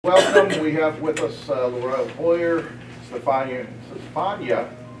Welcome. We have with us Lorelle Hoyer, Stefania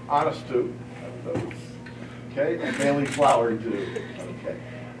Anagnostou, okay, and Bailey Flowerdew. Okay,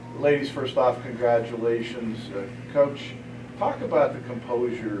 ladies, first off, congratulations, Coach. Talk about the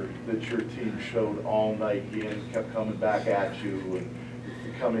composure that your team showed all night. Gannon kept coming back at you, and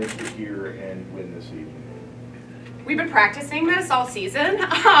to come into here and win this evening. We've been practicing this all season.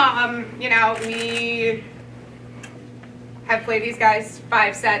 You know, we have played these guys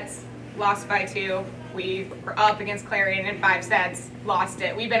 5 sets, lost by 2. We were up against Clarion in 5 sets, lost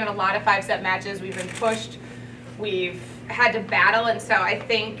it. We've been in a lot of 5-set matches. We've been pushed. We've had to battle, and so I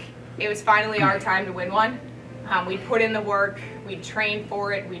think it was finally our time to win one. We put in the work. We trained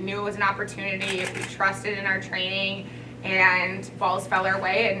for it. We knew it was an opportunity. We trusted in our training, and balls fell our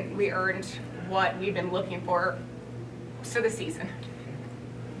way, and we earned what we've been looking for the season.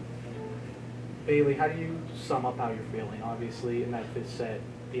 Bailey, how do you sum up how you're feeling? Obviously, in that 5th set,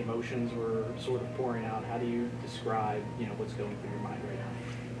 the emotions were sort of pouring out. How do you describe, what's going through your mind right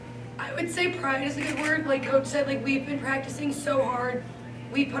now? I would say pride is a good word. Like Coach said, we've been practicing so hard.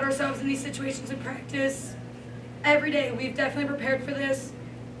 We put ourselves in these situations in practice every day. We've definitely prepared for this.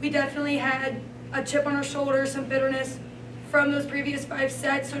 We definitely had a chip on our shoulder, some bitterness from those previous 5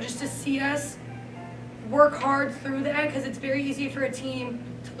 sets. So just to see us work hard through that, because it's very easy for a team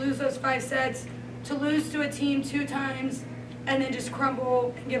to lose those 5 sets, to lose to a team 2 times, and then just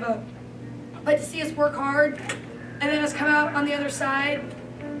crumble and give up. But to see us work hard, and then us come out on the other side,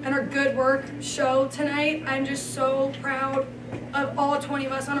 and our good work show tonight, I'm just so proud of all 20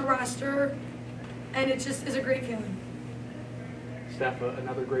 of us on a roster, and it just is a great feeling. Steph,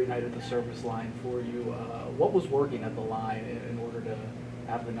 another great night at the service line for you. What was working at the line in order to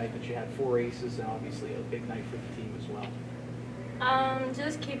have the night that you had 4 aces, and obviously a big night for the team as well?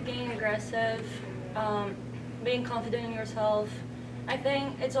 Just keep being aggressive, being confident in yourself. I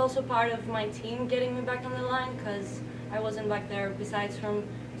think it's also part of my team getting me back on the line, because I wasn't back there besides from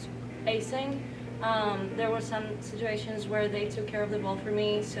acing. There were some situations where they took care of the ball for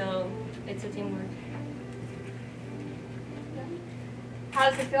me, so it's a teamwork. How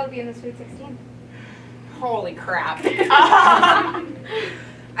does it feel to be in the Sweet 16? Holy crap.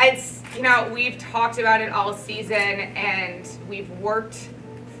 It's, we've talked about it all season, and we've worked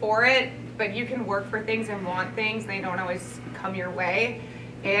for it, but you can work for things and want things. They don't always come your way.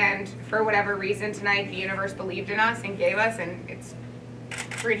 And for whatever reason tonight, the universe believed in us and gave us, and it's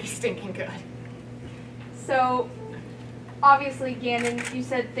pretty stinking good. So, obviously, Gannon, you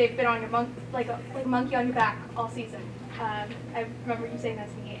said they've been on your like a monkey on your back all season. I remember you saying that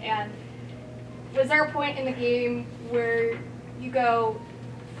to me. And was there a point in the game where you go,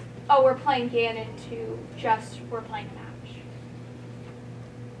 oh, we're playing Gannon, to just we're playing a match?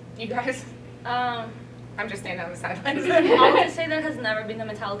 You guys? I'm just standing on the sidelines. I would say that has never been the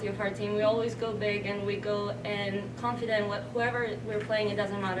mentality of our team. We always go big, and we go in confident. Whoever we're playing, it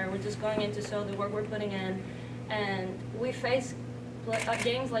doesn't matter. We're just going in to show the work we're putting in. And we face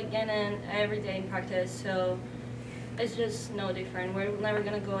games like Gannon every day in practice, so it's just no different. We're never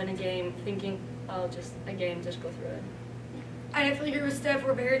going to go in a game thinking, oh, just a game, just go through it. I definitely agree with Steph.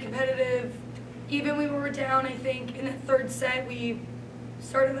 We're very competitive. Even when we were down, I think, in that 3rd set, we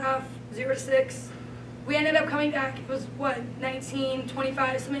started off 0-6. We ended up coming back. It was,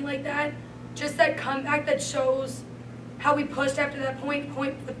 19-25, something like that. Just that comeback that shows how we pushed after that point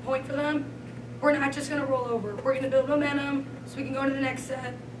for them. We're not just going to roll over. We're going to build momentum so we can go into the next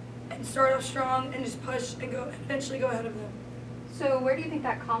set and start off strong and just push and eventually go ahead of them. So where do you think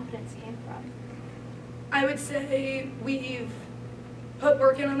that confidence came from? I would say we've put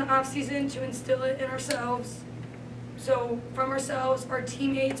work in on the off season to instill it in ourselves. So from ourselves, our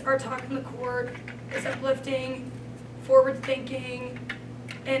teammates, our talk on the court is uplifting, forward thinking,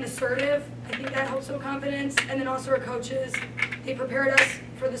 and assertive. I think that helps with confidence. And then also our coaches, they prepared us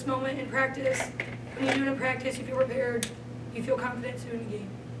for this moment in practice. When you do it in practice, you feel prepared, you feel confident to do it in a game.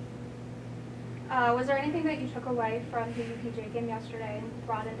 Was there anything that you took away from the UPJ game yesterday and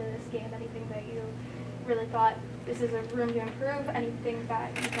brought into this game? Anything that you really thought this is a room to improve? Anything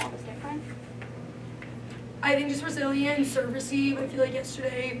that you thought was different? I think just resilience, serve receive. I feel like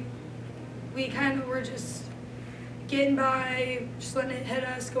yesterday we kind of were just getting by, just letting it hit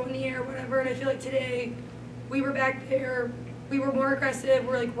us, go in the air, whatever. And I feel like today we were back there, we were more aggressive.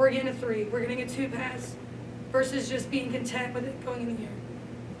 We're like, we're getting a 3, we're getting a 2 pass, versus just being content with it going in the air.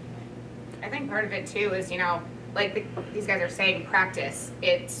 I think part of it too is, these guys are saying, practice.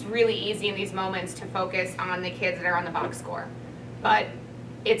 It's really easy in these moments to focus on the kids that are on the box score. But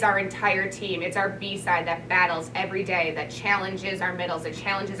it's our entire team. It's our B side that battles every day, that challenges our middles, that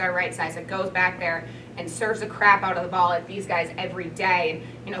challenges our right sides, that goes back there and serves the crap out of the ball at these guys every day.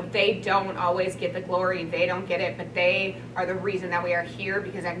 And, you know, they don't always get the glory, they don't get it, but they are the reason that we are here,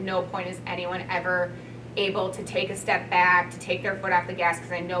 because at no point is anyone ever able to take a step back, to take their foot off the gas,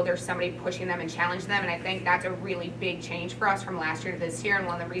 because I know there's somebody pushing them and challenging them. And I think that's a really big change for us from last year to this year. And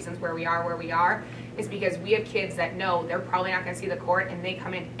one of the reasons where we are is because we have kids that know they're probably not going to see the court, and they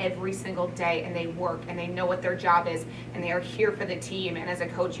come in every single day and they work and they know what their job is and they are here for the team. And as a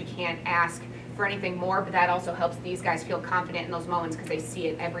coach, you can't ask for anything more, but that also helps these guys feel confident in those moments because they see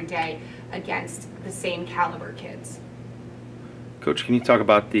it every day against the same caliber kids. Coach, can you talk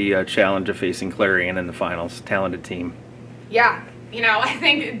about the challenge of facing Clarion in the finals? Talented team. Yeah, you know, I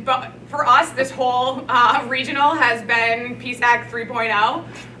think for us, this whole regional has been PSAC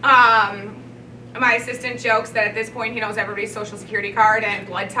 3.0. My assistant jokes that at this point he knows everybody's social security card and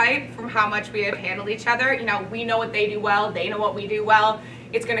blood type from how much we have handled each other. You know, we know what they do well, they know what we do well.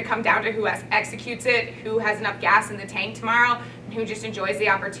 It's going to come down to who executes it, who has enough gas in the tank tomorrow, and who just enjoys the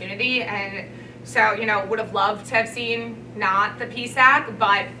opportunity. And so, you know, would have loved to have seen not the PSAC,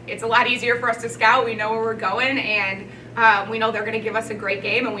 but it's a lot easier for us to scout. We know where we're going, and we know they're going to give us a great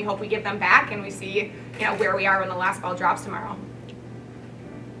game, and we hope we give them back, and we see, you know, where we are when the last ball drops tomorrow.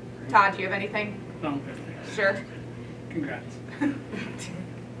 Todd, do you have anything? No, good, thanks. Sure. Congrats.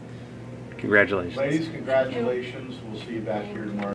 Congratulations. Ladies, congratulations. We'll see you back here tomorrow.